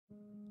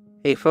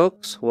Hey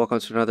folks, welcome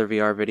to another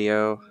VR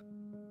video.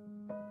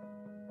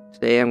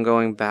 Today I'm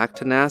going back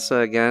to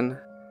NASA again.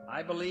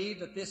 I believe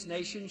that this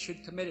nation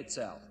should commit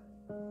itself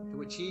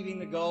to achieving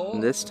the goal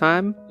And this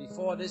time,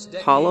 before this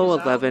decade Apollo is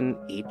out 11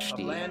 of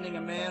HD. landing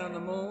a man on the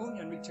moon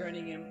and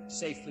returning him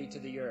safely to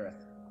the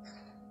Earth.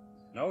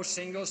 No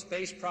single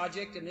space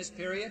project in this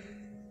period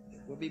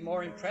will be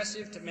more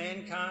impressive to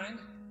mankind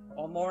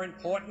or more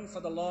important for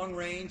the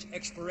long-range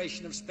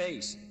exploration of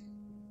space,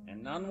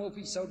 and none will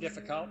be so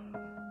difficult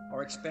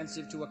or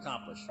expensive to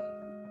accomplish.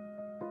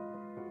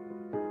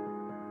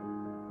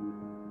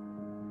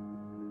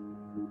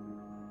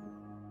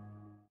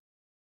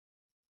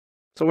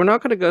 So we're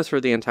not going to go through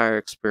the entire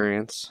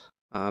experience,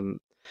 but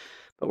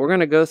we're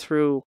going to go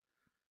through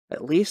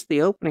at least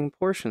the opening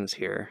portions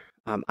here.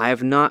 I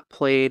have not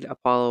played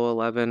Apollo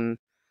 11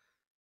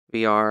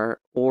 VR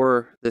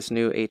or this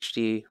new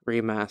HD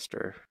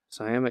remaster,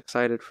 so I am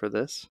excited for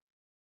this.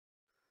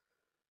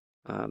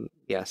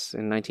 Yes,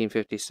 in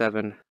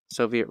 1957,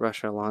 Soviet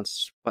Russia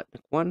launched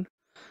Sputnik 1.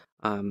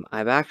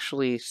 I've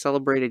actually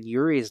celebrated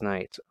Yuri's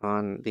Night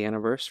on the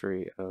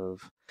anniversary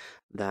of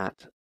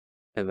that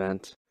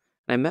event.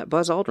 I met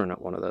Buzz Aldrin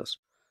at one of those,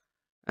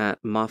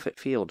 at Moffett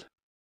Field.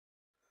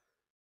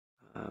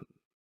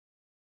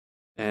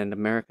 And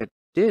America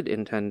did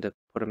intend to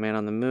put a man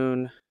on the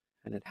moon,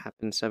 and it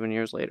happened 7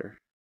 years later.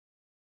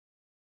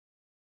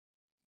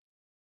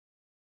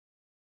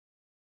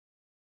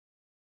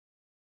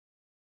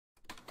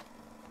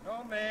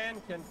 No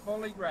man can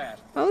fully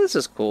grasp. Oh, this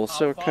is cool.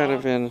 So we're kind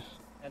of in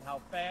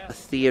a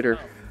theater.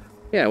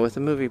 Yeah, with a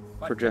movie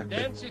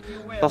projector.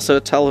 Also a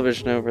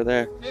television over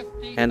there.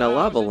 And a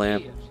lava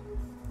lamp.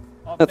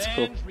 That's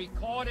cool.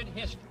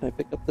 Can I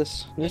pick up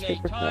this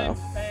newspaper? No.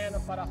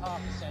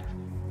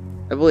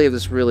 I believe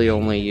this really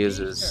only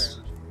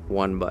uses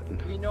one button.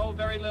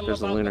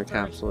 There's a lunar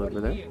capsule over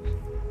there.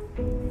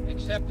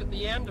 Except at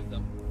the end of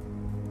them,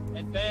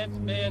 advanced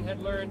man had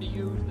learned to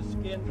use the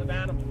skins of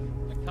animals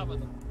to cover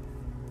them.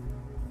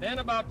 Then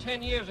about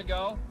 10 years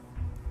ago,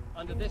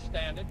 under this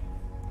standard,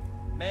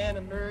 man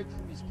emerged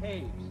from his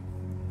caves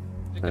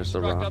to There's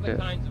the construct other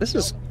rocket. kinds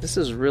of This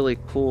is really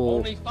cool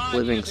Only 5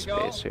 living years ago,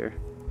 space here.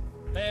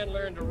 Man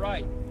learned to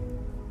write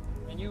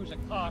and use a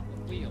cart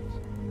with wheels.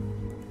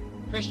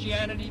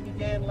 Christianity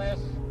began less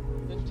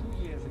than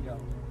 2 years ago.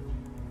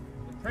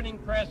 The printing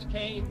press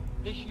came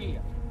this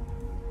year.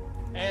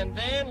 And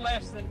then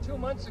less than 2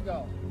 months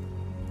ago,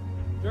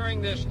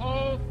 during this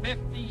whole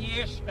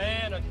 50-year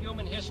span of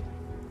human history,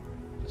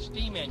 the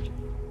steam engine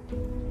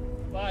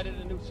provided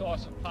a new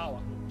source of power.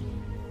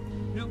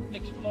 Newton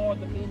explored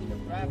the meaning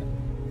of gravity.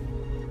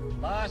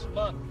 Last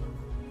month,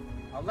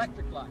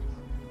 electric lights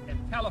and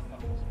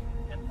telephones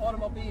and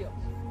automobiles.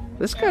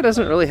 This guy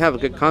doesn't really have a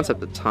good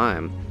concept of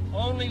time.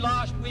 Only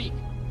last week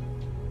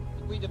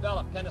did we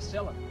develop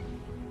penicillin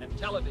and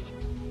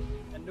television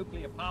and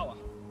nuclear power.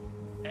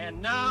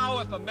 And now,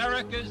 if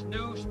America's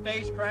new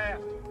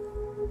spacecraft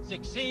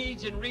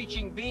succeeds in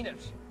reaching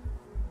Venus,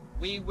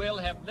 we will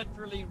have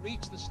literally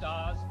reached the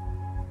stars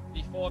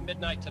before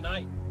midnight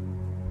tonight.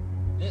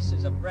 This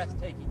is a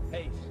breathtaking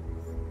pace,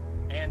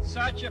 and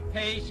such a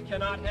pace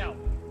cannot help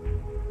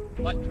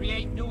but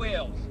create new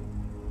ills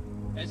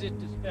as it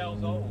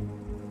dispels old.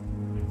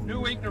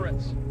 New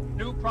ignorance,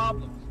 new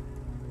problems,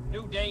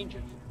 new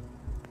dangers.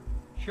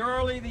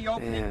 Surely the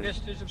opening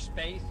vistas of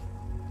space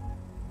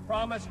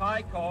promise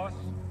high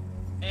costs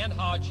and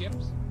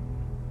hardships,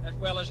 as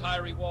well as high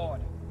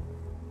reward.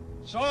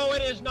 So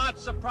it is not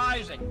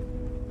surprising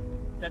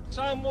that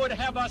some would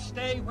have us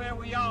stay where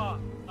we are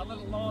a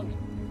little longer,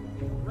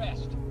 to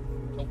rest,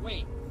 to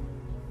wait.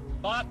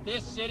 But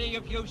this city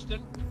of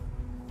Houston,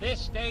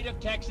 this state of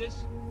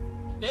Texas,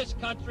 this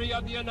country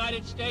of the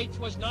United States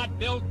was not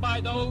built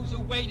by those who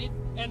waited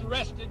and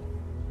rested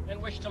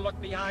and wished to look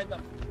behind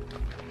them.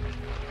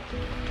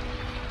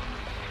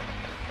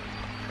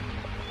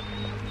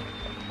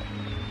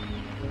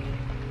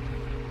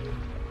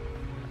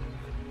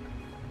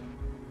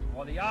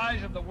 For the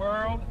eyes of the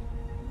world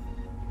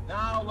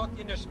now look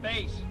into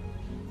space,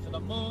 to the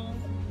moon,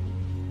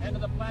 and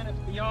to the planets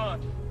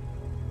beyond.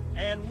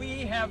 And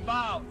we have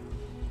vowed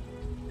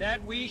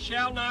that we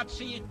shall not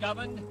see it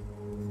governed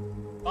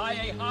by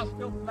a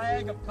hostile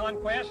flag of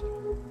conquest,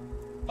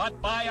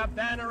 but by a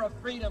banner of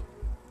freedom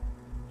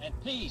and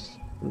peace.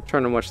 I'm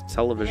trying to watch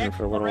television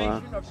for a little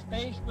while. The exploration of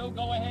space will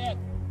go ahead,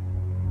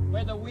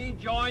 whether we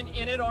join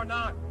in it or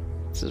not.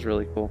 This is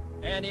really cool.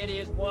 And it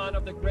is one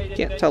of the great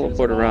Can't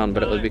teleport around,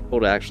 but it would be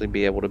cool to actually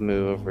be able to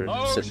move over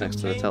and sit next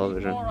to the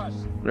television.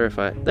 Wonder if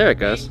I... There it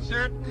goes.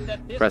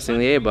 Pressing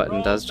the A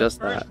button does just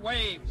that.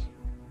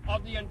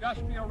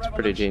 It's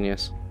pretty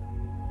genius.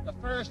 The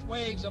first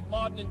waves of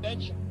modern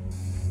invention.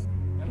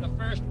 And the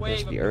first wave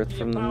There's the Earth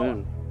from the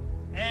moon.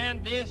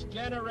 And this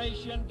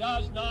generation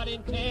does not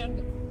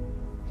intend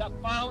to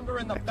founder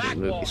in the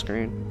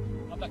backwater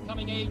of the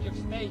coming age of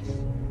space.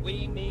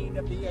 We mean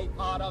to be a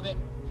part of it.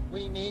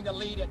 We mean to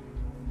lead it.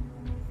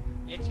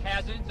 Its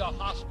hazards are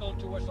hostile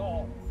to us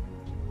all.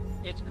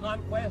 Its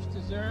conquest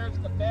deserves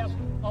the best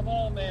of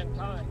all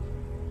mankind.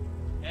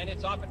 And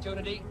its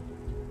opportunity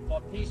for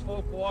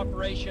peaceful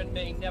cooperation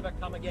may never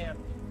come again.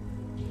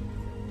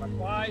 But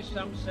why,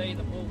 some say,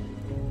 the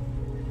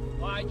moon?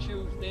 Why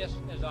choose this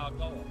as our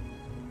goal?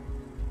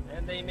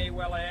 And they may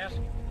well ask,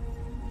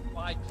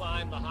 why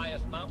climb the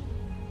highest mountain?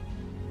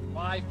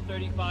 Why,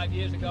 35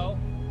 years ago,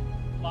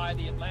 fly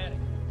the Atlantic?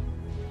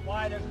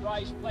 Why does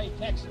Rice play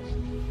Texas?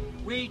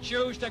 We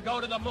choose to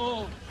go to the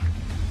moon.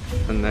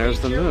 And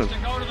there's the moon. To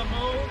go to the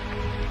moon.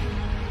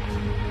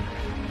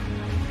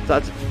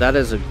 That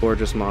is a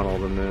gorgeous model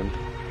of the moon.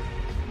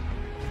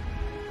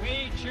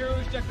 We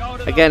choose to go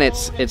to the Again, moon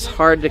it's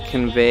hard to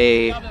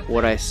convey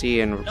what I see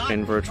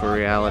in virtual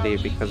reality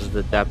because of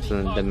the depth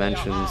and the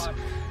dimensions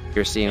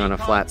you're seeing on a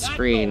flat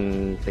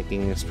screen,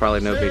 thinking it's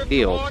probably no big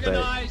deal,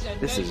 but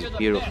this is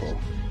beautiful.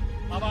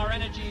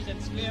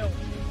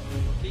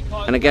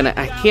 And again,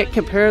 I can't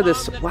compare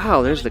this.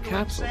 Wow, there's the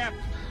capsule.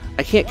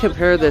 I can't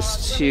compare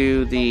this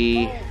to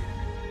the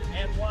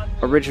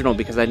original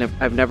because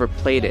I've never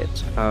played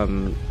it.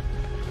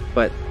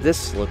 But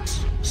this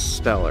looks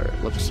stellar.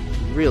 It looks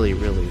really,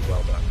 really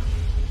well done.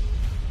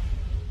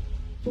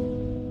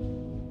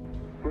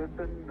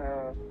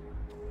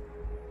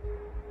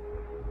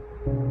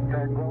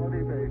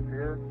 Tranquility Base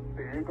here.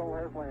 The Eagle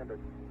has landed.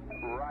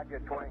 Roger,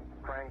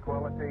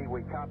 Tranquility.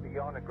 We copy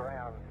you on the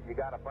ground. You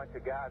got a bunch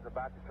of guys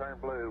about to turn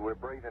blue. We're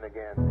breathing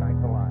again.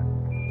 Thanks a lot.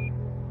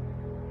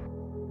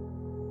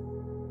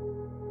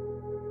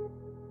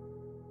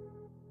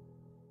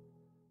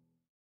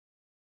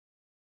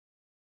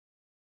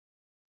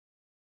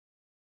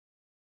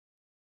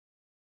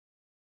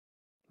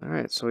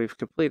 Alright, so we've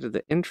completed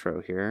the intro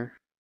here.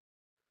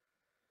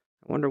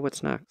 I wonder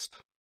what's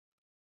next.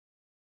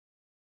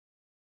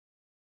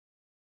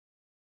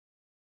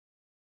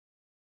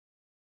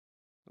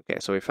 Okay,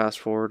 so we fast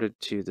forwarded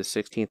to the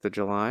 16th of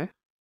July,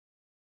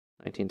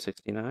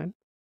 1969.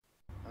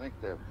 I think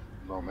the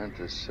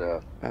momentous,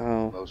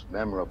 most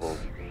memorable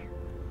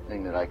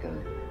thing that I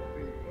can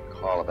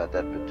recall about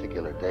that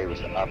particular day was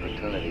the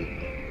opportunity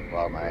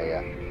while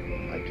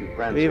my two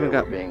friends We even were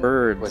got being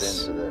birds put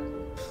into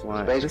the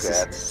flying.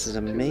 spacecraft. This is to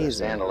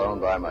amazing. stand alone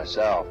by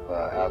myself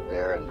out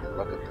there and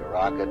look at the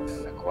rocket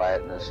and the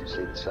quietness and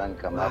see the sun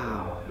come up,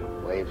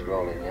 and waves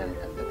rolling in,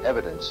 and the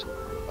evidence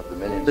of the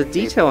millions The of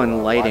people detail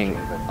and lighting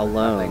watching, but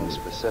alone, nothing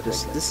specific.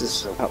 this is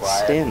so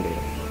outstanding.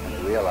 quiet, and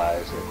to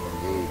realize that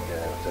indeed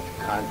such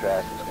a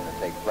contrast was going to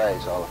take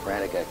place, all the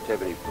frantic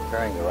activity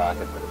preparing the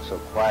rocket, but it was so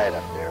quiet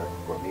up there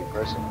for me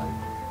personally,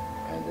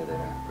 and that in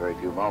a very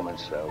few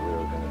moments we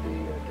were going to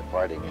be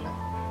departing in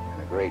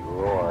a great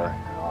roar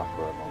and off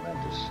for a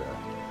momentous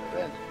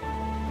event.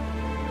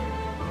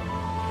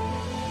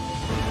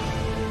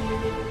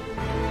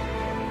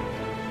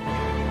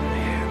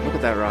 Man, look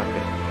at that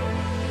rocket.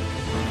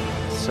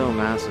 So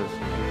massive.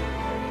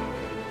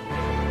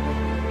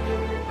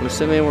 I'm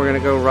assuming we're gonna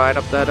go ride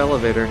up that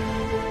elevator.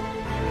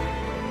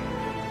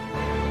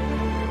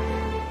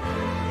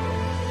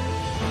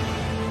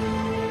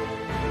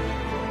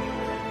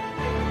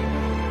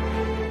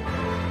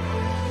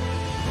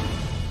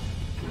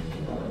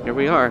 Here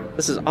we are.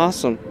 This is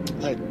awesome.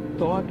 I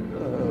thought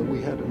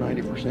we had a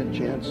 90%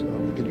 chance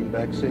of getting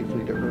back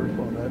safely to Earth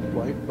on that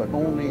flight, but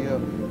only a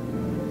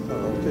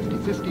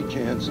 50-50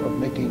 chance of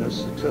making a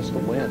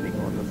successful landing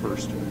on the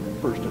first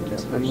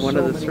attempt. I'm one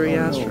of the three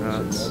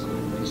astronauts.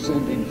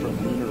 Descending from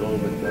lunar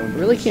orbit down. I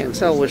really can't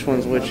tell which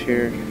one's which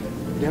here.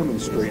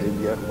 Demonstrated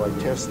yet by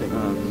testing.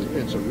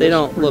 It's a They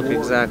don't look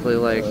risk-reward, exactly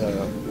like.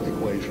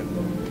 equation,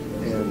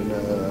 and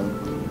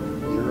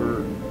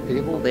you're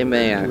able. They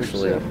may to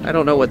actually. accept I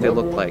don't know what they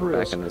level looked of like back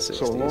risk, in the 60s.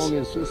 So long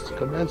as this is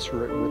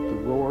commensurate with the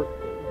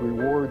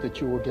reward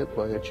that you will get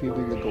by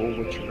achieving the goal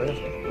that you're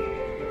after.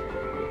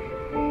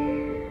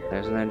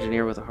 There's an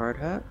engineer with a hard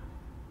hat.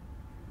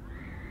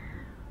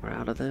 We're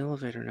out of the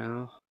elevator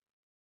now.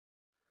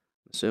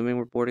 Assuming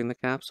we're boarding the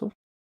capsule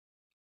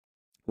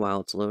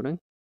while it's loading.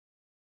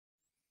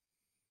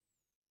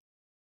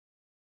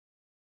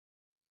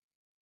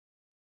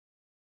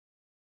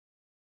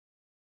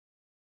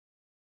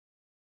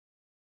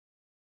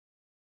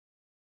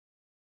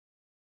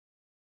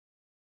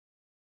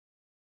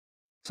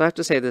 So I have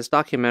to say, this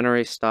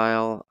documentary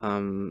style,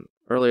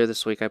 earlier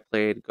this week I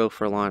played Go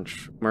for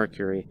Launch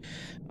Mercury.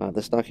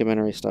 This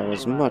documentary style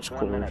is much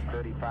cooler.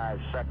 35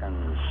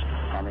 seconds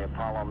on the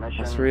Apollo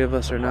mission. The three of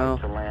us are now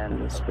to land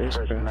in the first men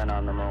spacecraft.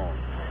 on the moon.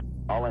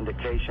 All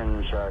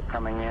indications are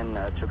coming in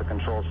to the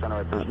control center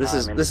at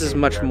this time. This is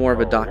much more of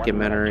a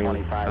documentary.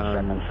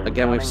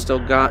 Again, we've still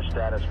got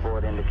Status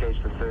board indicates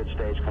the third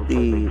stage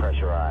completely the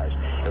pressurized.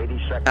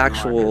 80-second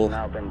actual mark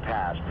has now been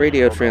passed.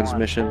 radio We'll go on full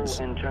transmissions,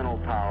 internal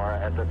power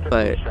at the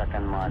but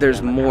 50-second mark. there's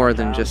And the more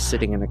than countdown, just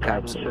sitting in a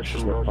guidance capsule, which is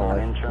system what goes all on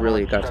I internal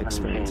really at got to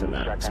experience in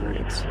 17 that seconds,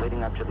 experience.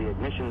 leading up to the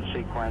ignition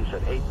sequence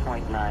at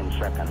 8.9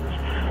 seconds.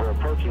 We're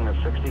approaching the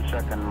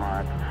 60-second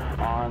mark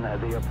on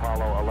the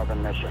Apollo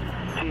 11 mission.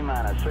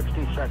 T-minus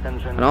 60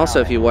 seconds. And also,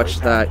 if you watch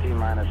that,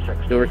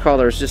 you'll recall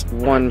there's just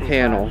one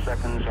panel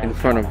in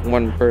front of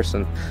one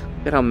person.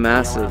 Look at how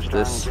massive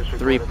this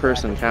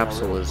three-person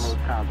capsule is. We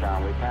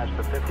passed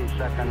the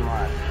 50-second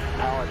mark.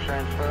 Power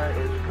transfer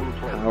is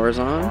complete. Power's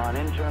on. We're on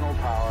internal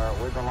power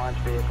with the launch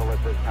vehicle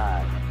at this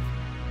time.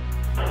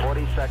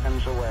 40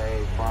 seconds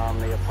away from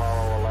the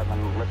Apollo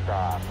 11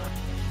 liftoff.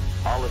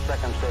 All the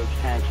second stage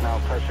tanks now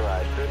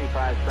pressurized.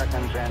 35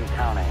 seconds and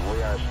counting.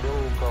 We are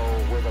still go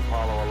with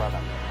Apollo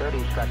 11.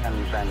 30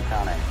 seconds and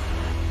counting.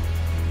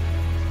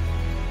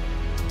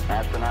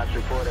 Astronauts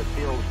report it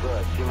feels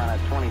good.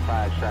 T-minus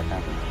 25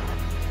 seconds.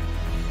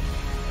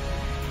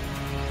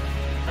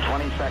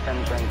 20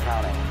 seconds and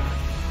counting.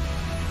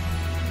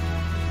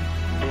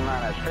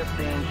 T-minus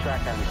 15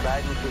 seconds.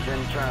 Guidance is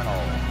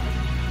internal.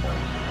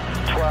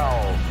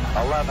 12,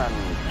 11,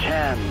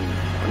 10,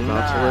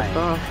 About to lift 9.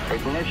 off.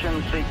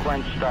 Ignition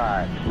sequence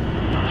starts.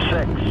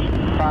 6,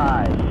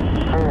 5,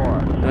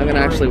 4. I'm going to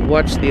actually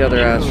watch the other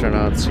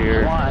astronauts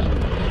here,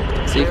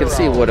 so you can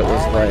see what it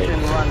was like.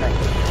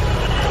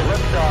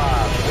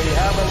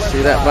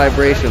 See that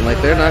vibration? Like,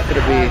 they're not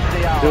going to be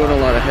doing a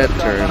lot of head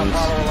turns.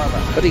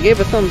 But he gave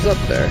a thumbs up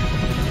there.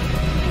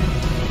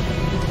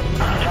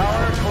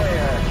 Tower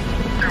clear.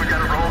 We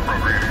got a roll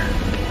program.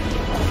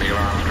 Neil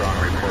Armstrong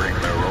reporting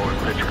the roll and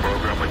pitch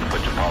program, which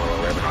puts Apollo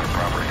 11 on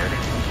proper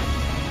heading.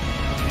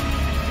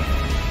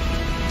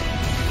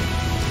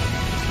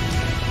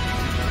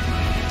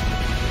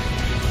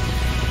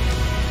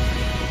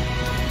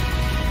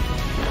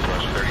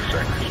 Plus 30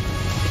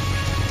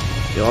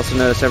 seconds. You'll also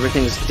notice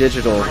everything's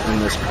digital in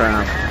this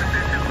craft.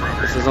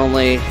 This is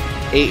only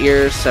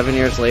 7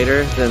 years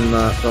later than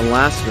the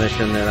last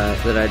mission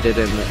that I did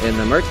in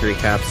the Mercury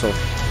capsule.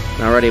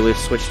 And already we've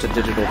switched to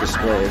digital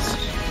displays.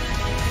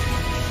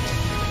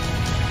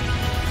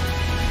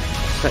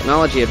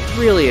 Technology had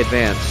really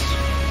advanced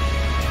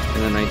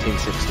in the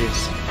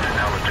 1960s.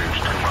 Altitude's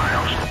 2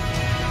 miles.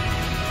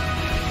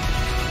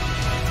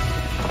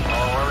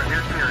 Oh, 11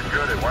 Houston, you're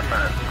good at 1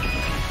 minute.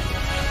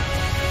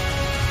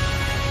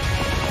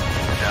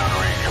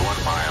 Downrange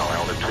 1 mile,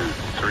 altitude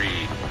 3,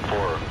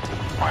 4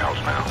 miles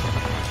now.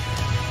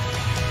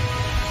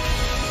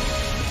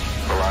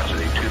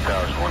 Velocity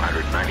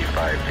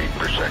 2,195 feet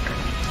per second.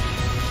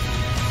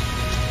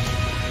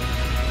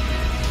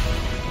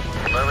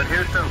 11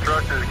 Houston,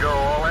 thrusters go.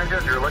 All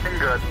engines, you're looking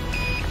good.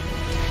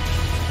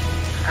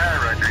 Hi,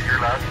 Roger, you're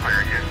loud and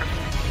clear, Houston.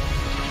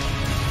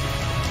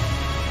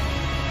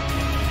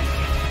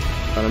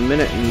 About a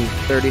minute and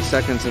 30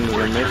 seconds into the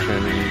We're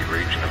mission. through the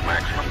region of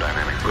maximum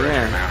dynamic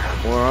pressure now.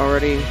 Yeah, we're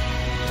already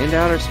into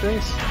outer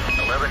space.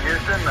 11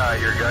 Houston,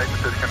 your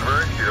guidance is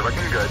converged. You're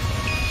looking good.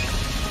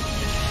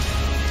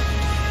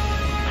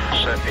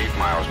 Set 8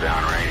 miles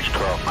downrange,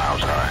 12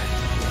 miles high.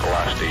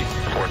 Velocity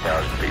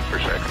 4,000 feet per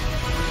second.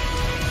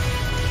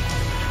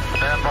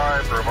 Stand by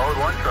for mode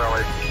 1,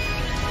 Charlie.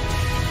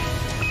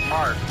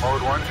 Mark,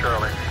 mode 1,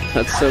 Charlie.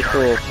 That's so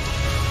cool.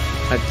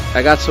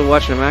 I got to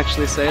watch him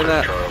actually say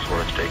that. Charles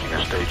Worth's taking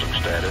a staging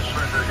status.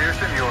 This is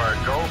Houston, you are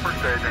go for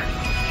staging.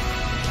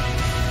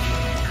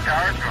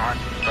 Tower's gone.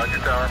 Roger,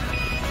 tower.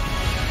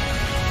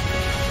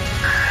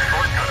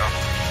 Board cutoff.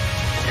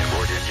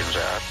 Inboard engines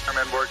out. I'm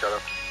in board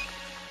cutoff.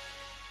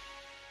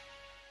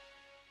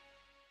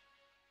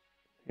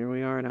 Here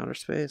we are in outer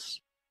space.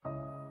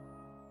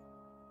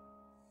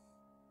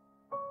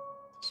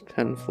 This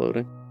pen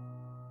floating.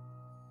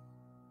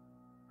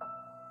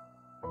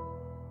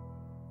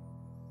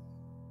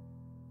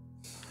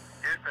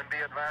 Houston, be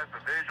advised the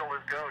visual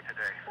is go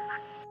today.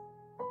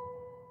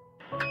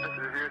 This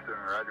is Houston,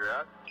 roger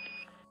out.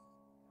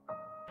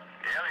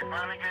 Yeah, they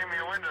finally gave me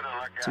a window to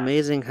look It's at.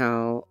 amazing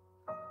how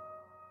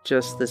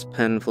just this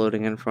pen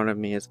floating in front of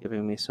me is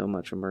giving me so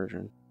much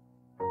immersion.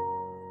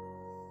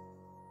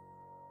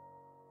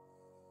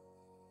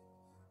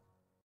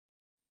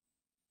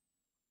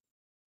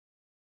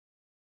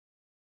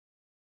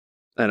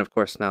 And of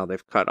course now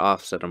they've cut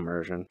offset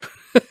immersion.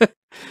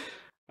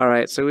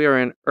 Alright, so we are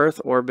in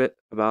Earth orbit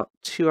about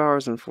 2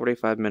 hours and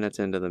 45 minutes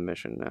into the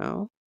mission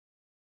now.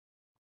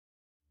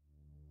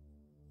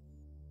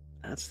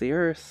 That's the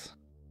Earth.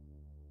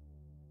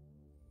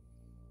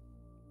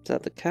 Is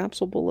that the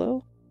capsule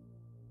below?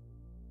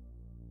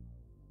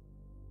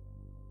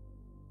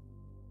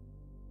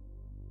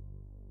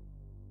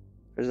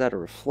 Or is that a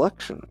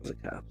reflection of the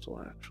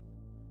capsule, actually?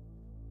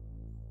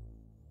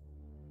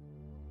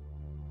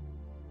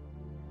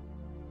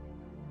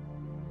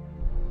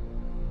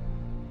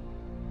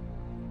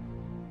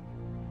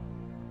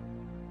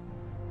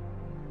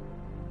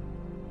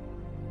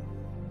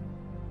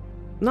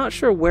 Not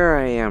sure where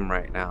I am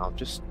right now,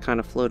 just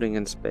kind of floating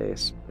in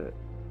space, but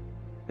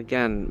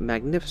again,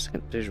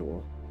 magnificent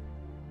visual.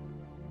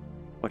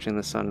 Watching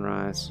the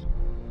sunrise.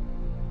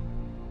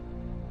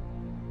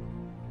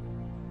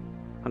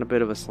 On a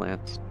bit of a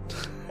slant.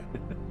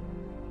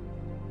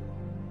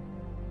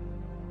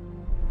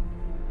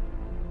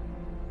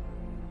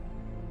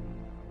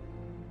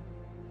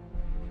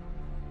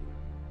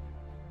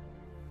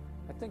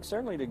 I think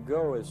certainly to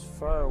go as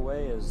far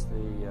away as the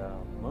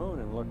moon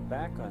and look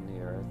back on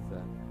the Earth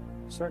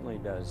certainly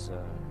does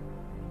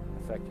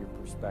affect your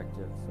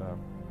perspective.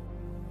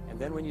 And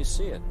then when you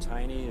see it,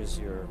 tiny as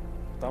your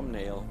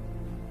thumbnail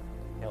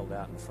held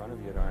out in front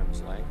of you at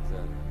arm's length,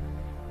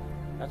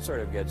 that sort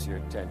of gets your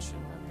attention.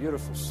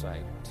 beautiful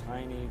sight.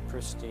 Tiny,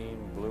 pristine,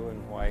 blue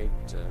and white,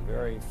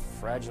 very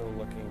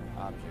fragile-looking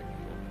object,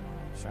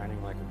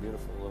 shining like a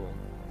beautiful little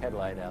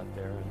headlight out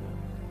there in the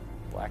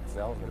black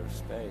velvet of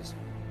space.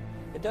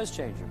 It does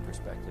change your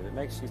perspective. It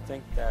makes you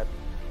think that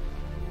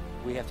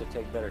we have to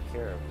take better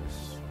care of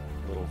this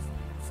little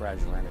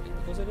fragile entity,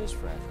 because it is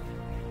fragile.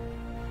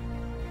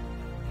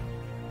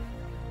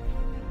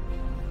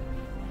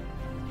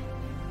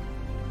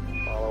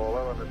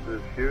 Apollo 11,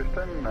 this is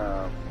Houston.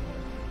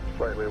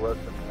 Slightly less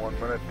than 1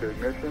 minute to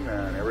ignition,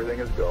 and everything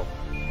is go.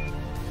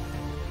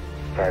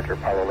 Roger,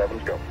 Apollo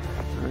 11's go.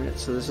 Alright,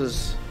 so this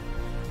is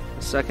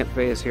the second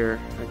phase here.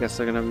 I guess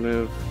they're gonna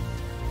move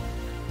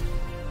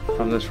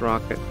from this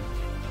rocket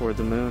toward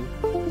the moon.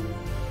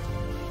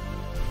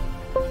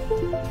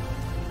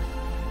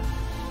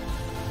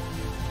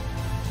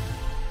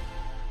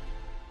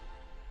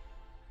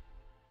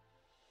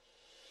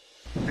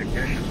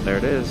 Ignition. There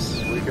it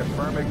is. We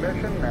confirm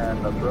ignition,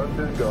 and the thrust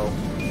is go.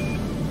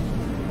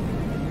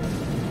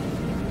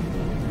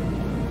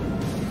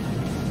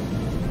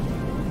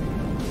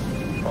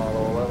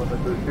 Apollo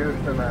 11, this is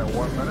Houston at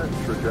 1 minute.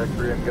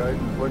 Trajectory and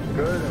guidance looks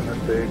good, and the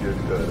stage is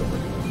good.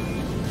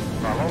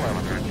 Apollo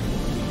 11.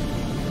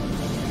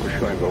 We're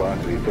showing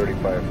velocity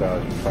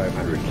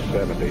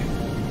 35,570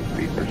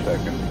 feet per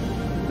second.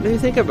 When you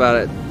think about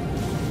it,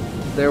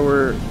 there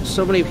were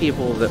so many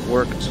people that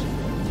worked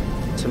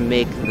to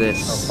make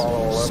this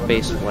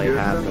space flight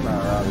happen,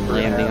 and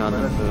landing on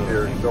the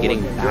moon, and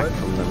getting back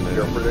from the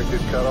Your moon.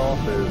 predicted cutoff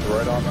is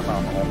right on the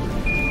nominal.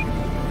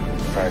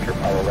 Roger,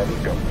 Apollo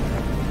 11's go.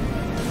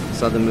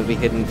 Saw the movie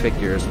Hidden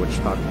Figures, which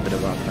talked a bit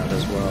about that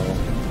as well.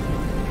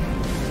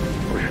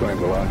 We're showing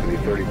velocity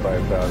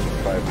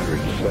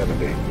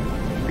 35,570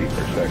 feet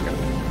per second.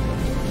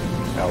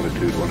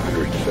 Altitude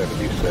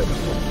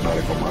 177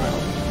 nautical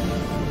miles.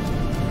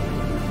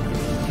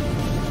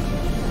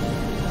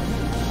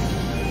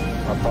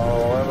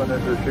 Apollo 11,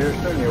 this is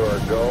Houston. You are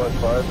go at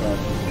 5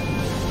 minutes.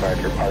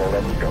 Roger, Apollo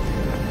 11's go.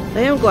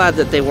 I am glad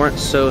that they weren't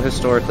so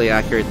historically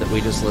accurate that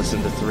we just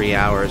listened to 3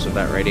 hours of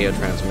that radio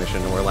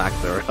transmission, or lack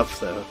thereof,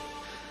 though.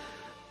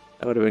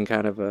 That would have been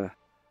kind of a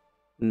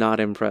not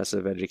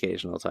impressive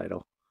educational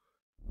title.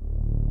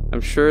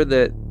 I'm sure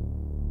that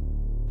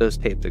those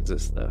tapes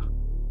exist, though.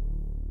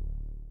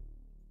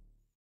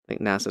 I think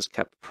NASA's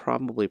kept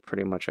probably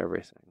pretty much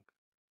everything.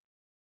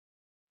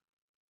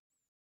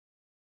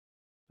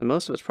 And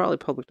most of it's probably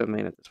public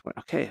domain at this point.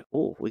 Okay,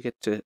 oh, we get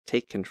to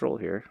take control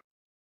here.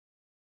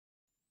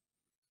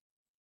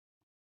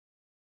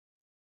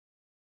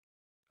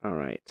 All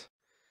right.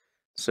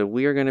 So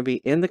we are going to be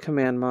in the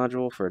command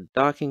module for a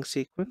docking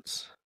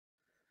sequence.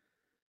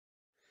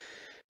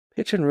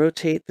 Pitch and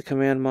rotate the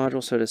command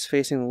module so it is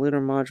facing the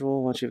lunar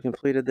module. Once you've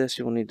completed this,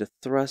 you will need to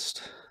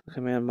thrust the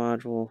command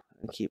module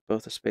and keep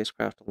both the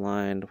spacecraft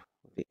aligned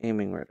with the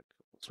aiming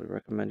reticles. We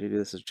recommend you do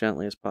this as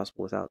gently as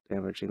possible without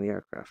damaging the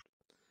aircraft.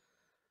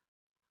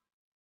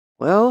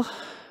 Well,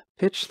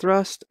 pitch,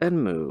 thrust,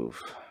 and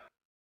move.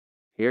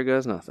 Here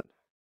goes nothing.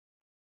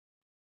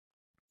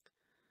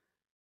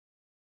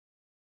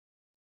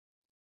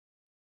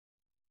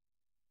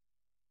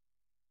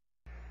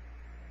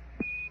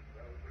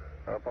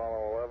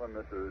 Apollo 11,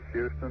 this is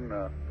Houston.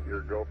 Your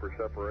go for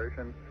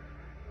separation.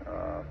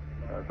 Our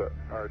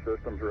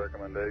system's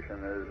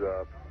recommendation is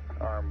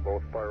arm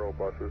both spiral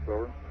buses,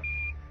 over.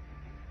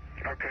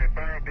 Okay,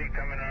 spiral B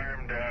coming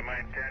armed. My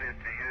intent is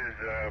to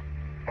use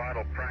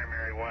bottle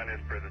primary one as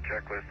per the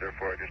checklist,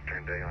 therefore I just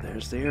turned A on.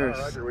 There's the Earth.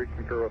 Roger, we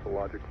concur with the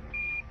logic.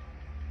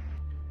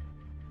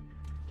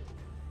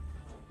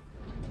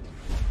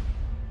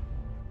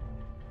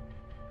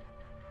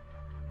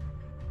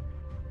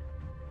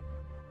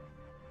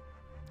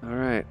 All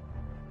right.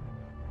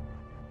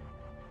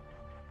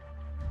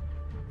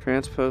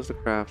 Transpose the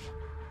craft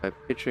by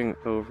pitching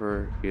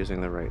over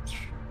using the right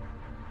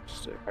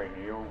stick. All right,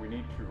 Neil, we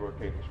need to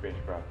rotate the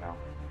spacecraft now.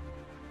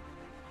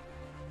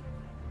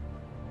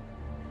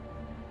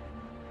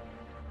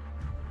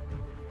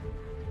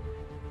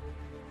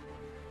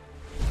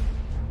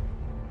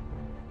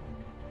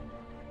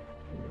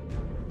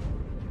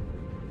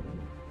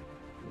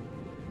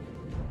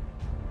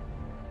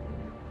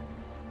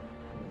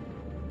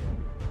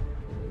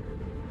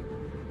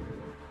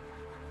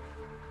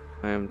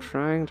 I am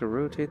trying to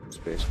rotate the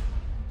spacecraft.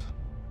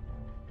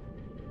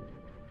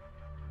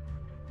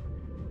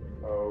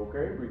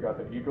 Okay, we got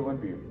the Eagle in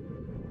view.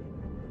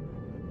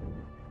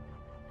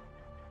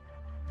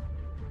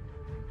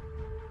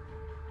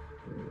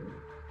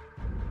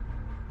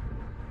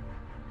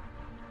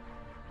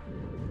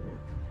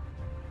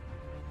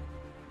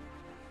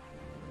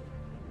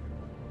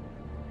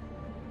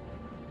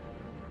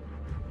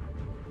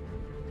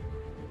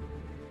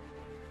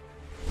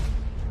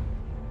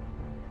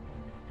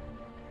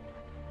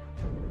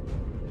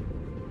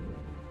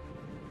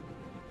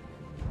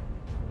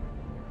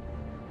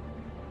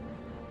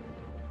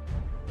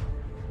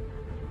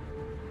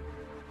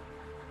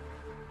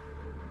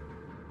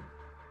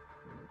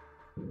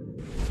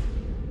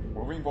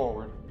 Moving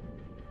forward.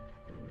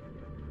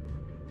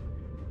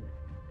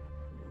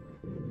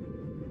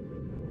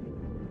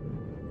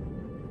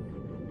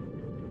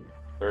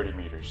 30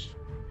 meters.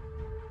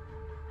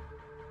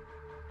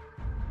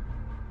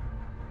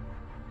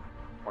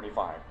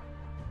 25.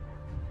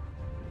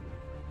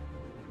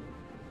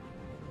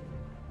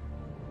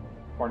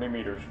 20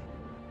 meters.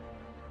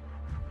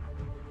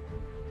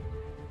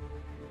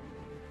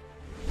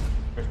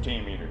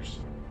 15 meters.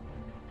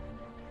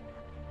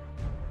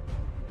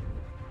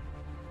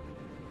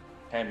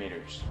 10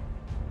 meters.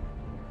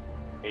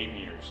 8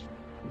 meters.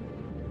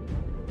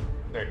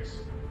 6.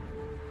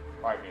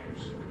 5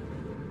 meters.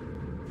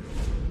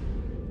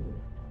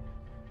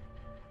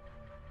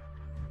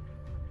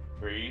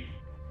 3.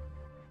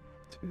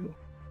 2.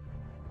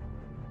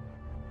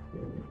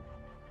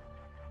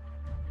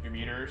 2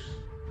 meters.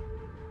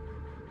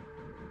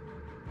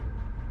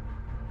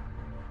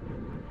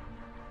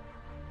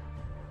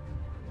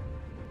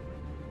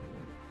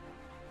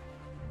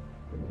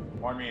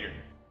 1 meter.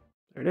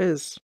 There it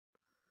is.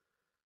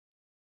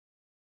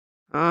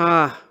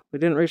 Ah, we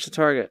didn't reach the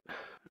target.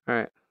 All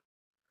right.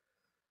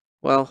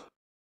 Well,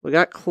 we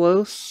got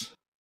close.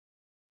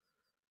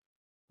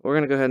 We're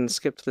going to go ahead and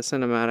skip to the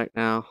cinematic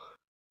now.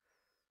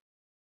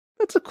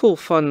 That's a cool,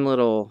 fun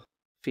little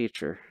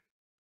feature.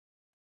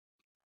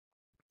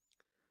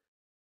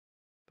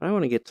 But I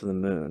want to get to the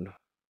moon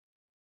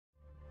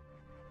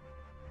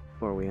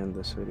before we end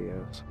this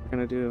video. So we're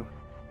going to do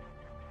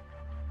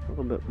a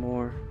little bit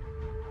more.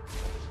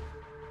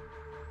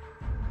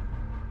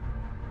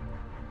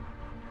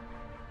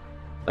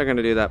 They're going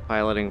to do that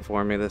piloting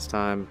for me this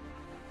time.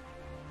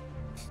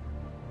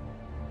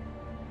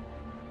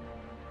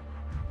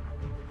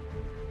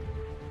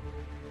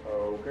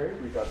 Okay,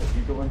 we got the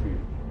Eagle in view.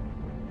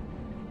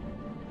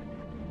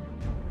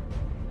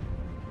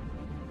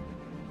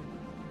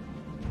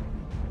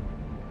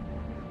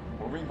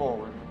 Moving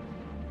forward.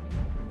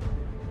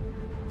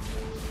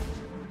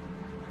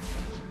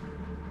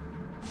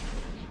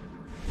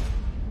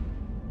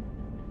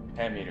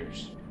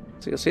 meters.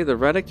 So you'll see the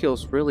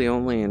reticule's really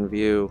only in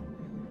view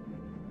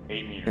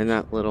 8 meters. in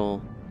that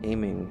little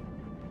aiming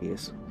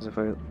piece. Because if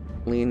I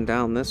lean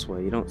down this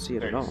way, you don't see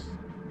it at all.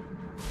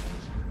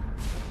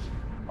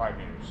 5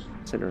 meters.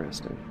 It's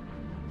interesting.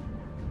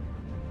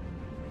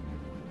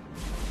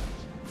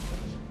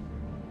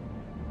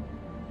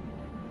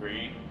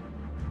 Three.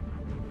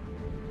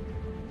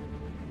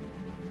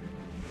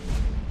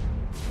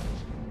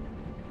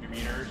 2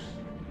 meters.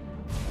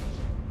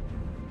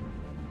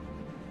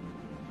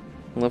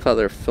 I love how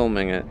they're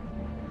filming it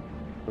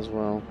as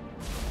well.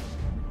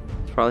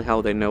 It's probably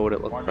how they know what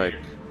it looked 1 like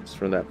meter. just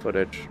from that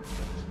footage.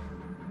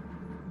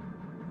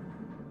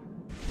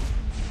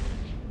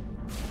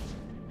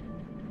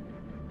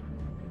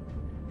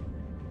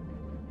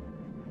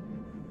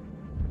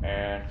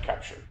 And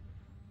capture.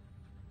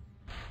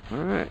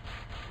 Alright,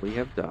 we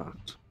have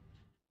docked.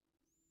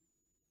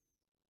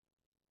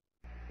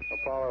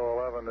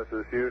 Apollo 11, this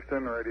is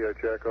Houston. Radio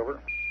check,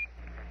 over.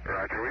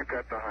 Roger, we've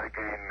got the high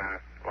gain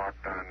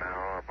locked on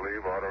now, I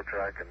believe, auto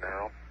tracking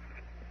now.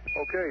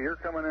 Okay, you're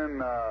coming in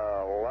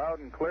loud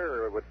and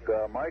clear, but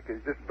Mike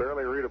is just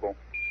barely readable.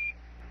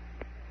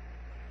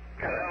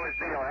 Hello, it's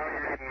Neil. How are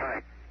you reading,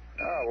 Mike?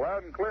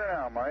 Loud and clear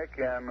now, Mike,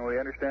 and we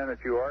understand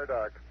that you are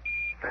docked.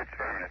 That's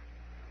fine.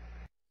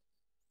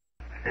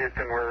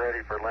 Houston, we're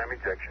ready for LEM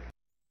ejection.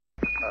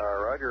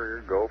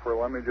 Roger, go for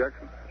LEM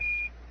ejection.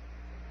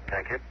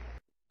 Thank you.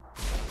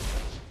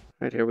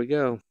 Alright, here we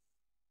go.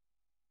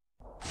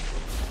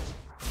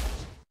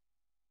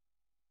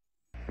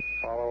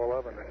 Apollo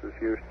 11, this is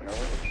Houston,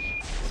 over.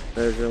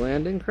 There's your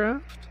landing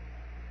craft.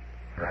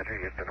 Roger,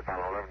 Houston,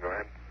 Apollo 11, go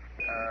ahead.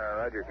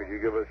 Roger, could you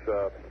give us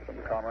some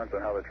comments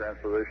on how the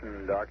transposition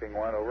and docking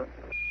went, over?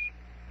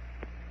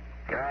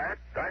 Yeah,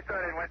 I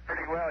thought it went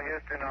pretty well,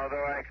 Houston,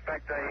 although I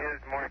expect I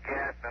used more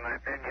gas than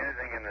I've been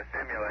using in the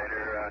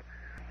simulator.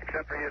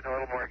 Except for using a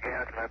little more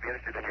gas, and I'd be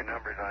interested in your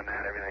numbers on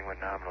that. Everything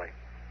went nominally.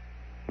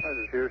 This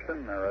is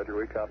Houston. Roger,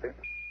 we copy.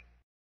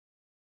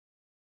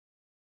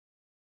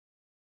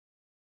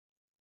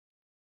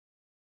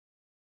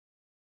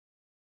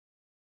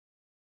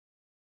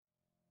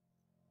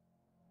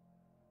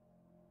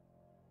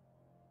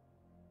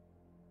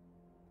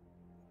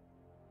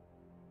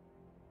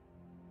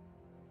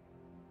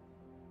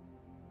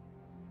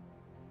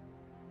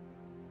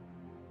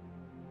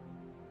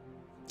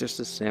 Just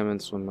as salmon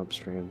swim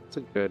upstream. It's a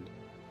good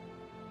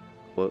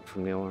quote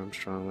from Neil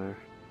Armstrong there.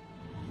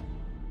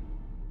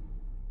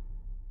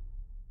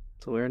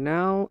 So we're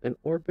now in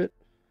orbit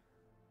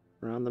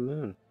around the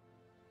moon.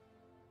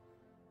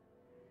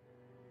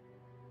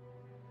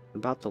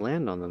 About to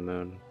land on the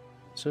moon,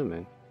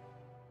 assuming.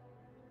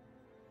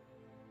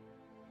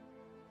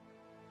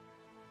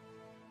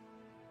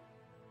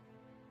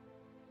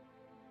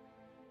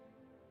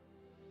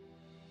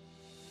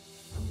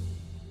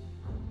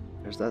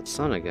 There's that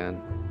sun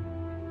again.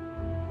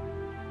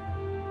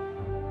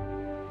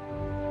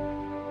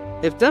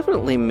 They've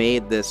definitely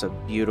made this a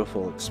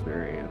beautiful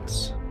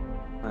experience.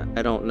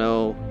 I don't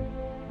know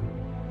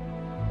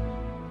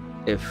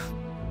if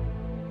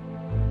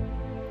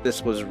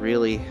this was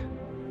really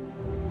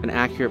an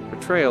accurate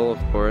portrayal, of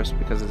course,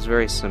 because it's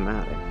very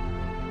cinematic.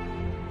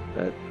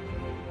 But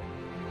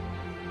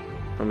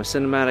from a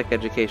cinematic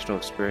educational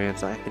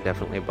experience, I could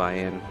definitely buy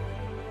in.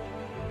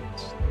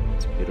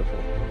 It's beautiful.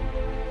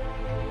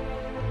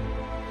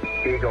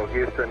 Eagle,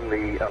 Houston,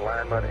 the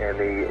alignment and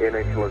the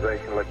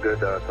initialization look good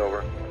to us,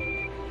 over.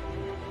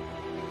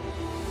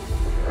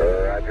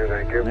 Roger,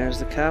 thank you. And there's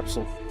the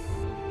capsule.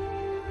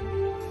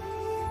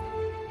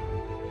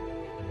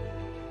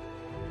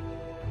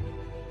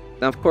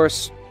 Now, of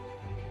course,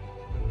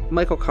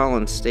 Michael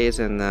Collins stays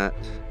in that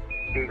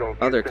Eagle,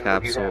 other Houston,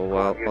 capsule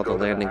while the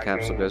landing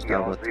capsule goes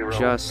down with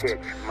just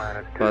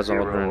Buzz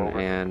Aldrin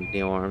and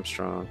Neil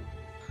Armstrong,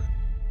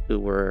 who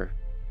were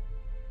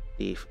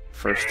the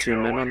first two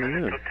men on the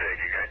moon. Okay,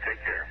 you guys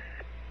take care.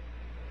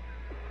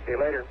 See you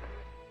later.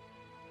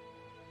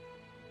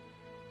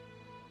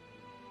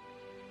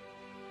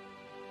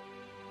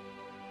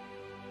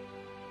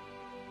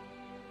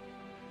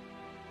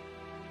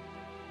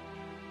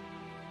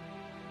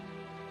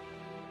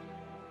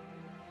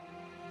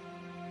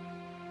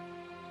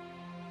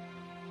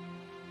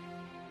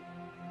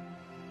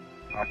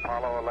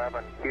 Apollo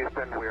 11,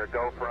 Houston, we are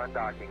go for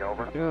undocking,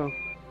 over. Go.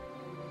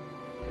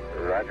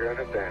 Roger,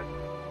 understand.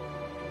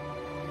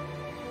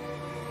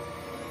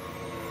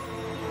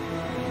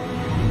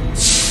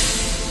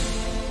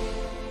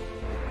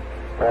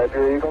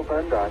 Roger, Eagle,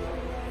 undock.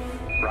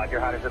 Roger,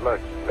 how does it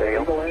look?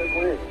 The Eagle has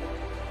wings.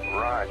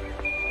 Roger.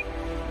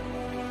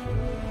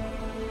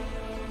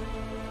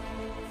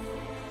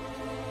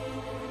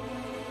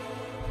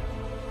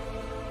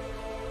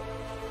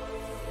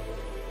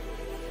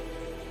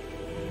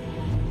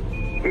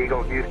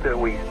 Eagle, Houston,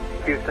 we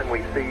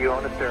see you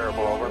on the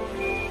terrible, over.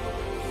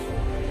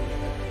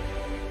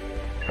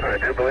 I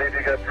do believe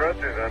you got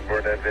thrusters on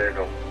board that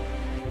vehicle.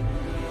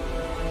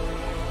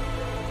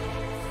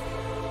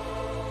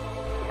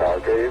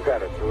 Okay, you've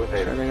got it.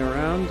 Turning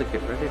around to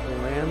get ready to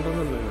land on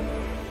the moon.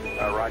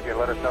 Roger,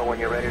 let us know when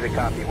you're ready to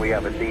copy. We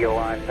have a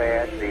DOI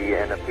pad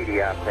and a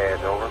PDI pad,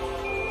 over.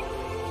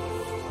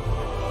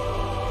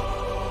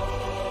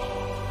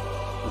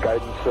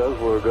 Guidance says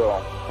we're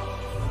go.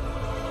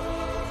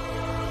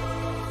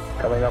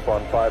 Coming up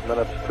on 5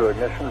 minutes to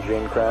ignition.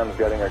 Gene Kranz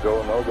getting a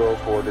go, no-go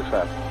for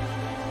descent.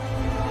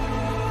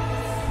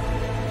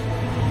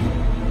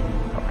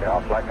 Okay, all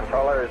flight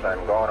controllers,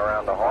 I'm going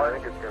around the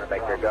horn.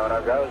 Make your go,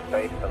 no-goes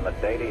based on the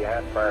data you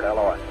had for at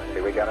LOS.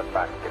 See, we got it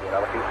back. Give you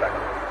another few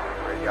seconds.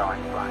 We're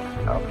going,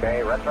 flying.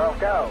 Okay, retro,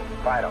 go.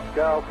 Vital,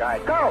 go.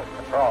 Guide, go.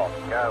 Control,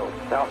 go.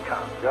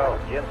 Self-com, go.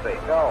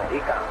 GNC, go.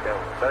 Ecom, go.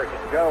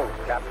 Surgeon, go.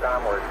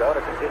 Capcom, we're go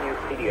to continue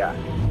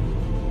PDI.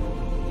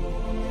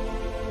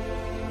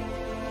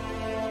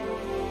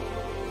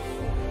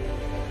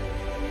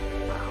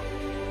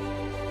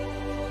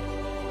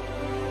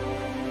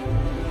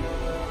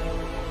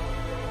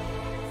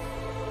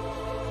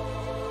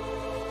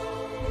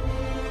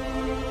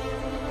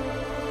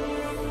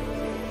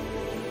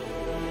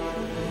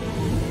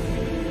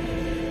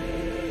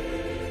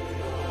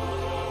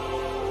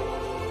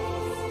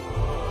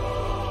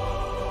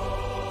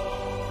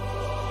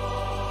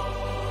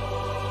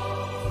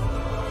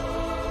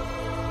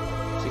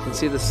 You can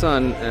see the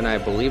sun, and I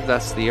believe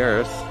that's the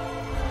Earth.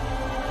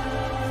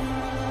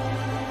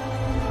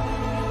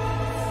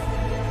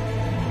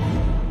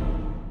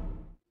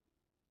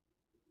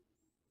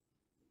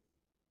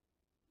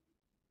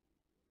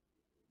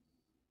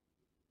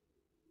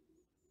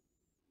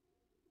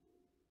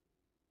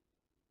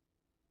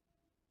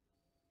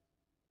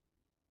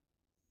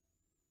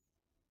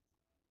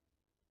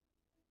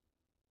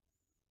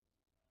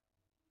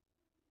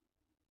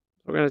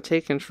 We're going to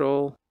take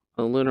control of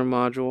the lunar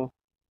module,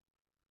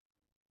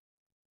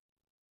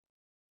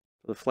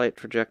 the flight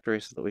trajectory,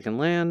 so that we can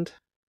land.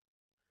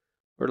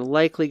 We're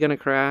likely going to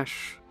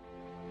crash.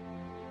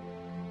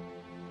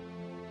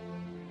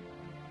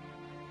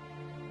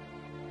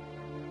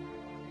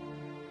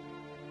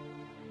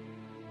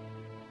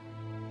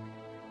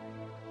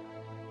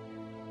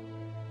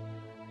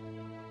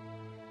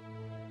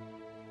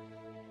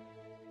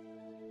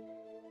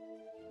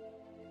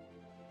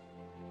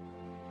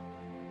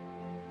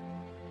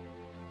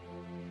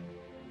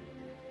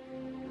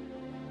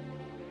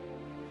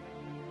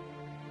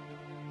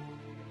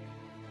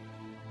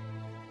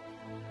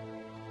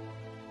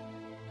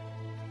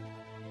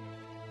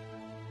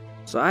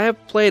 So I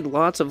have played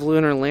lots of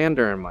Lunar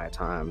Lander in my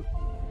time.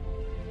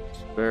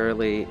 It's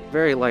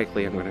very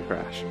likely I'm going to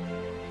crash.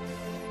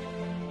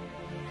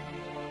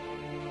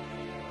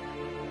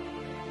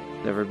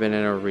 Never been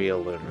in a real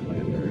Lunar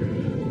Lander.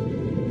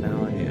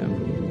 Now I am.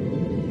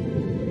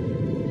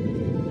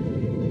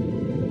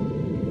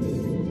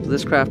 So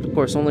this craft, of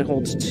course, only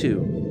holds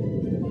 2.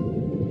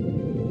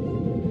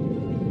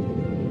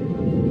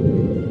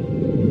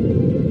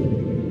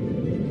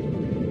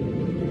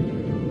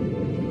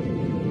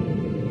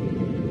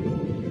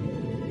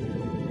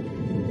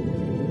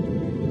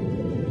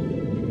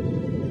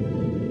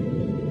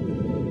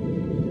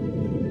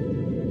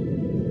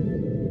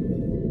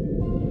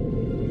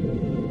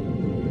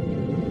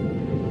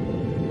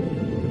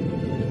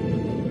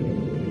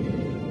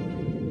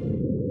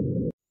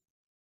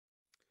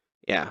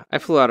 Yeah, I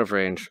flew out of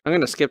range. I'm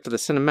going to skip to the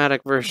cinematic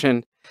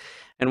version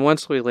And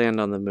once we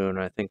land on the moon,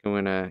 I think I'm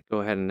going to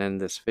go ahead and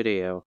end this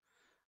video.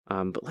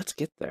 But let's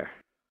get there.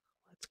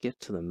 Let's get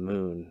to the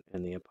moon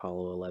and the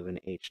Apollo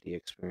 11 HD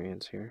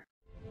experience here.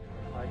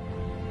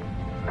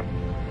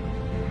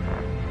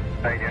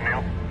 Hey,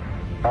 Neil.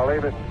 I'll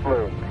leave it in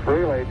blue.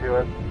 Relay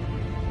to it.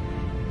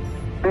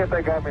 See if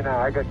they got me now.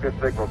 I got good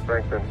signal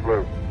strength in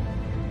blue.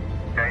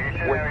 Okay, you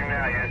should have him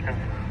now,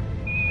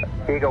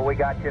 Houston. Eagle, we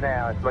got you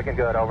now. It's looking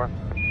good, over.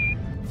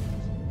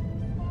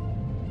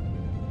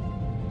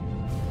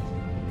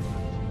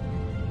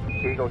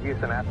 Eagle,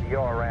 Houston, after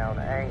yaw around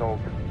angled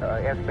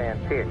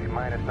S-band pitch,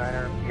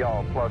 -9er,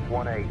 yaw,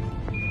 +18.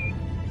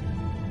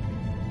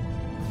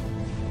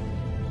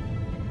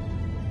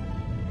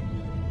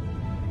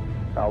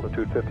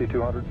 Altitude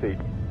 5,200 feet.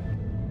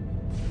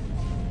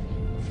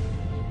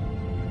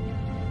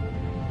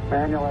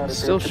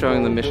 Still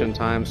showing the mission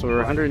time, so we're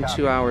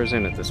 102 hours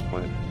in at this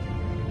point.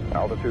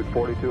 Altitude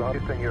 4,200.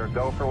 Houston, you're a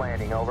go for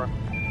landing, over.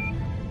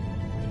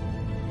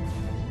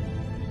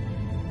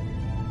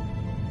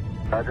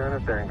 Roger,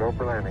 understand. Go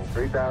for landing.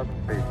 3,000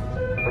 feet.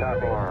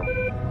 Stop alarm.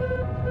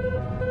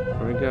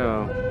 Here we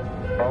go.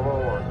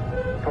 1201.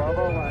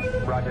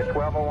 1201. Roger,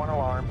 1201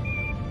 alarm.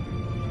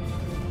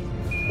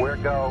 We're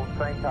go.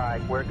 Same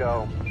tide. We're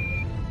go.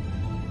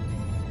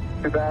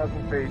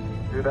 2,000 feet.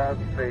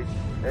 2,000 feet.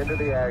 Into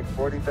the ag.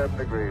 47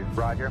 degrees.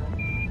 Roger.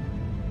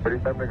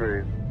 47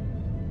 degrees.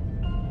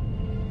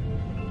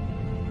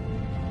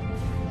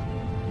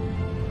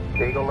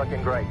 Eagle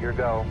looking great. You're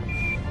go.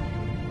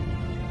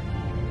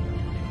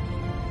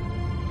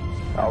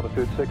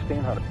 Altitude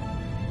 1,600.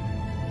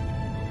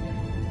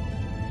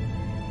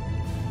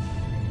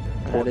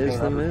 That is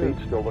the moon.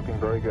 Feet, still looking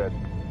very good.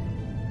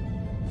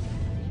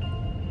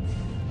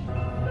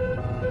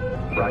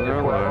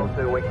 Roger,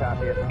 1202, we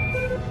copy it.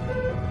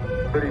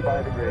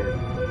 35 degrees.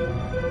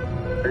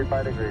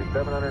 35 degrees.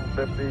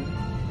 750,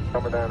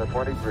 coming down to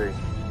 23.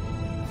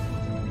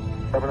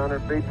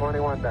 700 feet,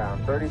 21 down.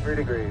 33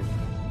 degrees.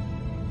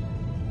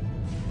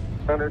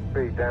 100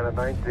 feet, down to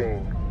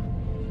 19.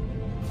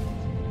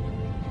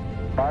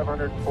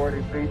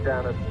 540 feet,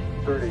 down to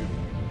 30.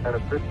 Down to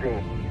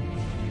 15.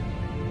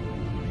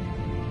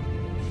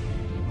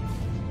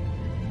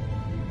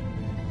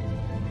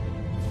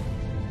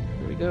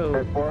 Here we go.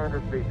 At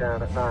 400 feet,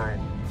 down at 9.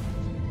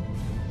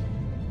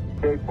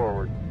 Gate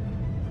forward.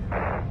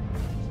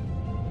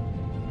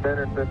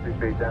 1050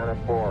 feet, down at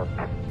 4.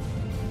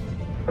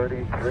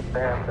 30,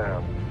 3.5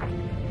 down.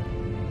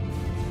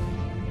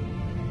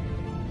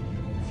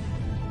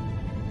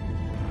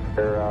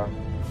 They're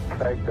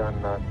tagged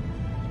on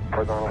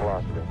horizontal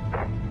velocity.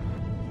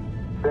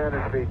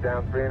 300 feet,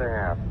 down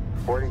 3.5.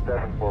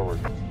 47 forward.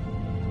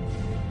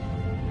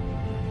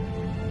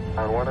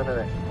 On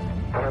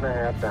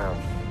 1.5 down.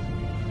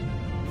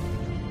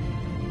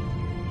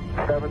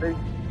 70.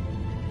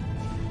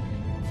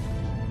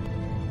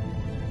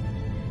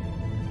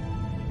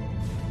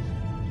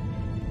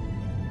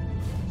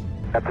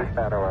 At the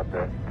shadow up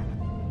there.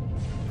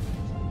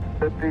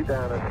 50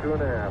 down at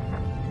 2.5.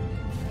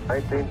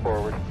 19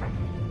 forward.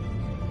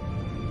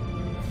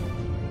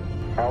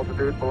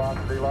 Altitude,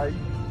 velocity, light.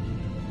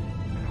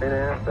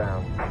 3.5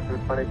 down.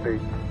 220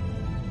 feet.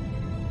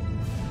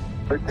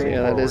 13 So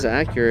yeah, that is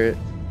accurate.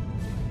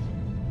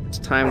 It's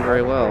timed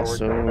very well,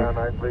 so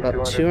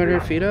about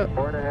 200 feet up.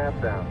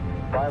 4.5 down.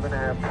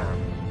 5.5 down.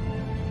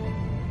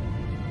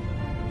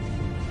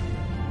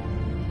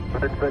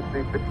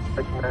 160 feet,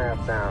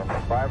 6.5 down.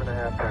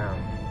 5.5 down.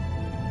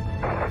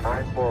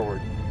 9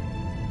 forward.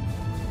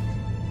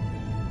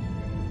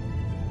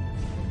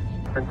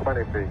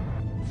 120 feet.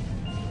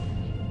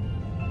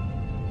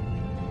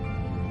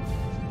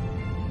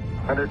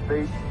 100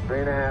 feet,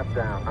 3.5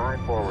 down. 9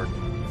 forward.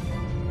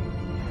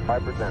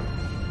 5%.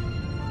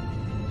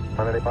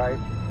 How many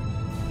bites?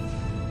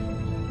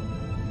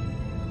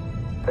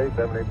 Okay,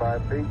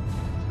 75 feet.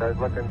 That's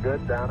looking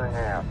good. Down a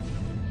half.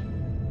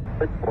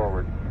 6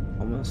 forward.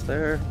 Almost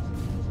there.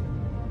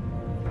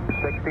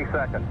 60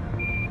 seconds.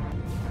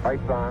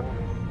 Lights on.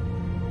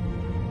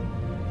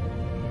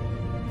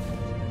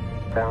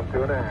 Down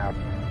 2.5.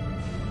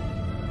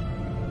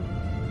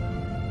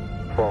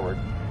 Forward.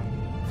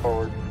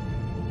 Forward.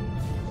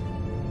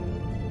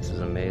 This is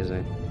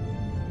amazing.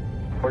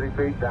 40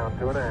 feet, down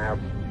 2.5.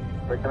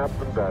 Picking up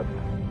some dust.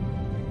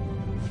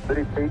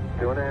 30 feet,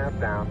 2.5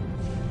 down.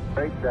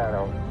 Straight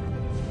shadow.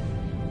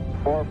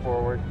 4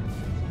 forward.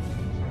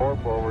 4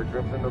 forward.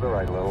 Drift into the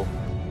right a little.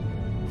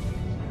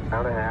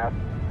 Down a half.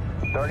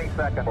 30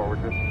 seconds. Forward.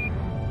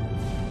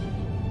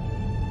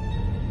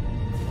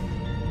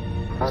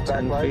 Just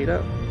 10 feet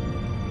up.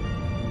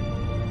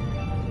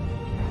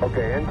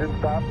 Okay, engine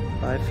stop.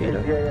 5 feet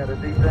up. ETA at a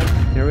descent.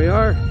 Here we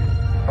are.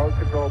 Mode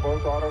control,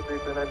 both auto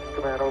descent, engine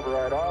command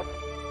override off.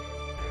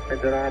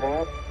 Engine arm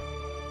off.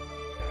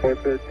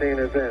 413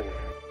 is in.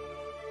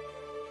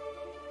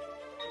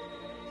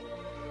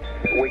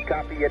 We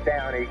copy you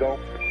down, Eagle.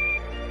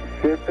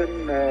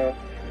 Houston,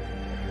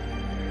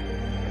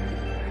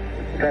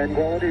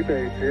 Tranquility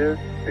Base here.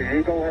 The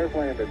Eagle has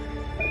landed.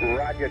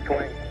 Roger,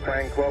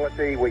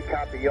 Tranquility. We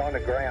copy you on the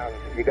ground.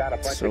 You got a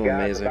bunch So of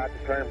guys amazing. about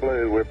to turn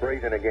blue. We're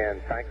breathing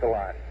again. Thanks a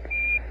lot.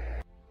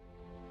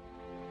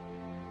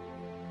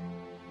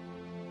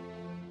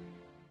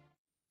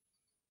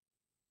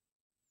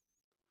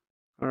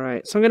 All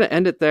right, so I'm going to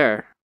end it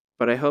there,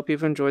 but I hope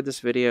you've enjoyed this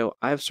video.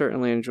 I've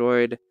certainly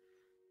enjoyed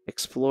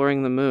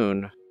exploring the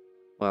moon.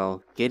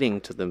 Well,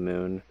 getting to the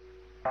moon.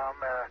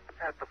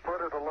 At the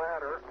foot of the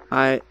ladder.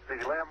 I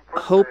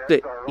hope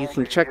that you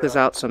can check this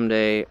out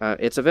someday.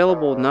 It's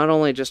available not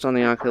only just on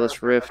the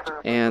Oculus Rift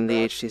and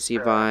the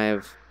HTC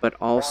Vive, but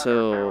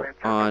also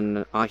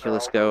on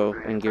Oculus Go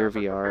and Gear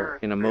VR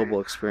in a mobile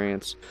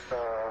experience.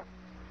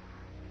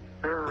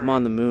 I'm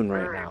on the moon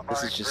right now.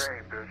 This is just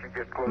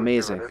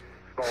amazing.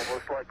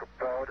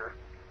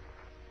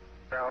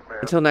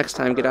 Until next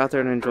time, get out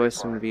there and enjoy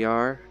some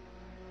VR,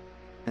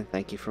 and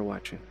thank you for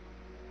watching.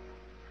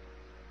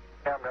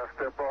 I'm going to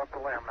step off the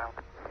lamb now.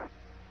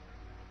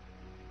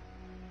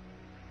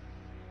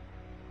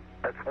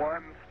 That's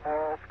one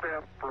small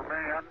step for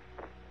man,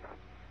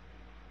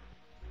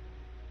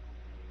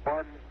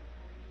 one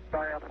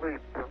giant leap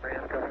for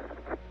man.